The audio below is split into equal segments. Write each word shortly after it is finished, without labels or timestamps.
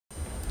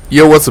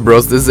Yo, what's up,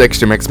 bros? This is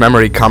xJMx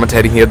Memory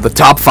commentating here the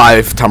top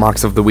 5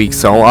 Tomahawks of the week.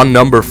 So on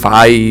number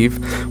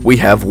 5 we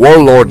have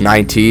Warlord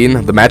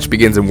 19. The match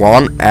begins in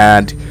 1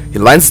 and he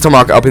lines the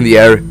Tomahawk up in the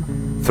air,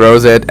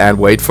 throws it and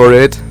wait for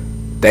it.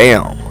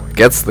 Damn,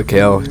 gets the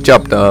kill,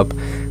 jumped up,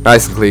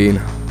 nice and clean,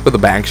 with a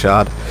bank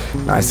shot,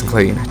 nice and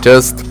clean.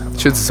 Just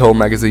shoots his whole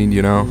magazine,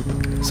 you know.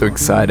 So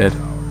excited,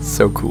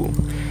 so cool.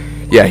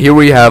 Yeah, here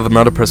we have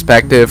another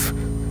perspective.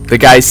 The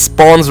guy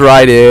spawns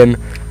right in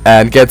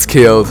and gets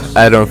killed.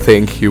 I don't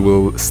think he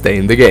will stay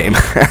in the game.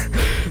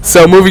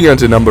 So moving on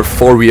to number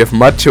 4, we have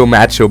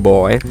Macho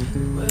Boy.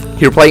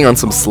 Here playing on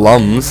some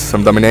slums,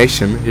 some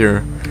domination.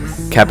 Here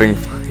capping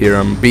here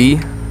on B,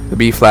 the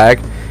B flag.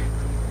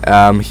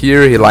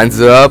 Here he lines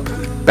it up,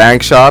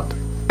 bank shot,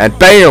 and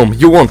BAM!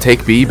 You won't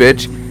take B,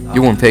 bitch.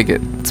 You won't take it.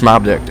 It's my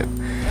objective.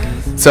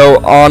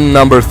 So on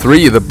number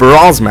 3, the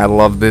bronze medal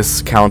of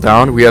this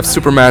countdown, we have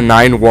Superman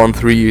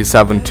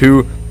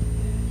 91372.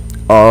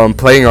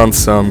 Playing on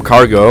some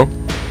cargo,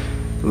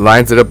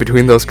 lines it up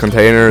between those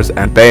containers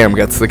and BAM!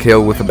 Gets the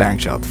kill with a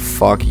bank shot.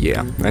 Fuck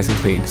yeah, nice and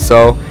clean.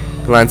 So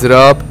he lines it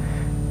up,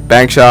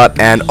 bank shot,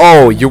 and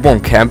oh, you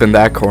won't camp in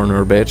that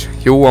corner, bitch.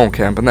 You won't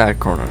camp in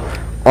that corner.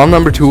 On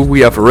number 2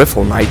 we have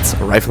Rifle Knights,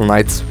 or Rifle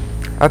Knights.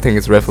 I think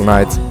it's Rifle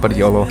Knights, but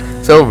YOLO.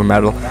 Silver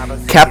medal,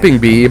 capping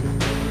B.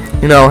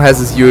 You know, has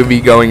his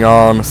UAV going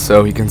on,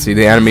 so he can see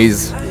the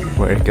enemies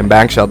where he can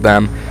bank shot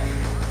them.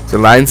 So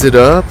lines it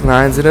up,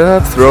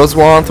 throws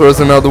one, throws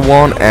another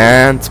one,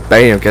 and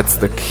BAM! Gets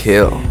the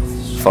kill.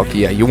 Fuck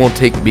yeah, you won't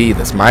take B,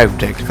 that's my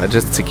objective, I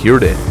just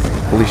secured it.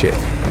 Holy shit.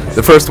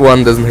 The first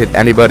one doesn't hit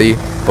anybody,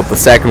 but the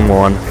second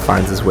one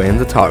finds his way in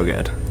the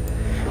target.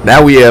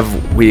 Now we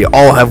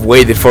all have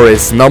waited for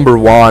his number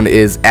 1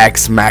 is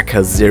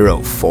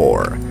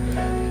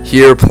xMecha04.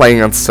 Here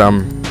playing on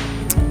some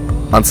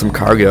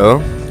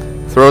cargo.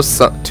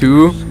 Throws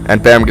 2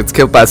 and BAM! Gets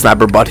killed by a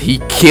sniper, but he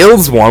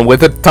kills one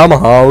with a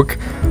tomahawk.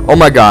 Oh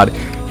my god,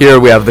 here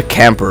we have the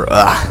camper.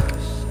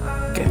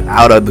 Ugh. Get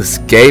out of this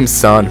game,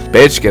 son.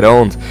 Bitch, get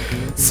owned.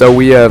 So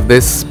we have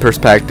this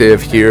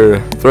perspective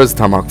here. Throws a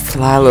tomahawk.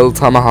 Fly, little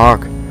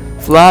tomahawk.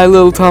 Fly,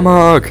 little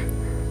tomahawk.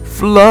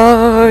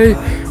 Fly.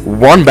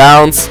 1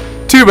 bounce,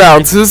 2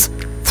 bounces,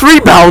 3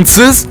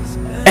 bounces,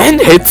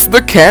 and hits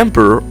the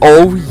camper.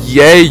 Oh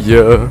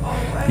yeah.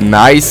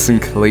 Nice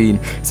and clean.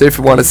 So if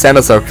you want to send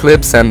us our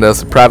clip, send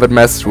us a private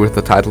message with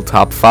the title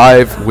top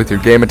 5 with your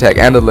gamer tag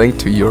and a link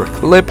to your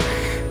clip.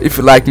 If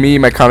you like me,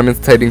 my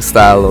commentating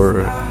style,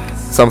 or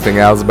something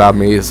else about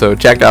me, so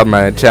check out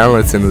my channel,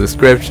 it's in the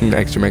description,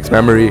 xJMx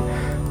Memory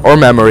or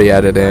Memory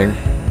Editing.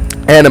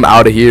 And I'm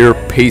out of here.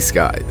 Peace,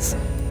 guys.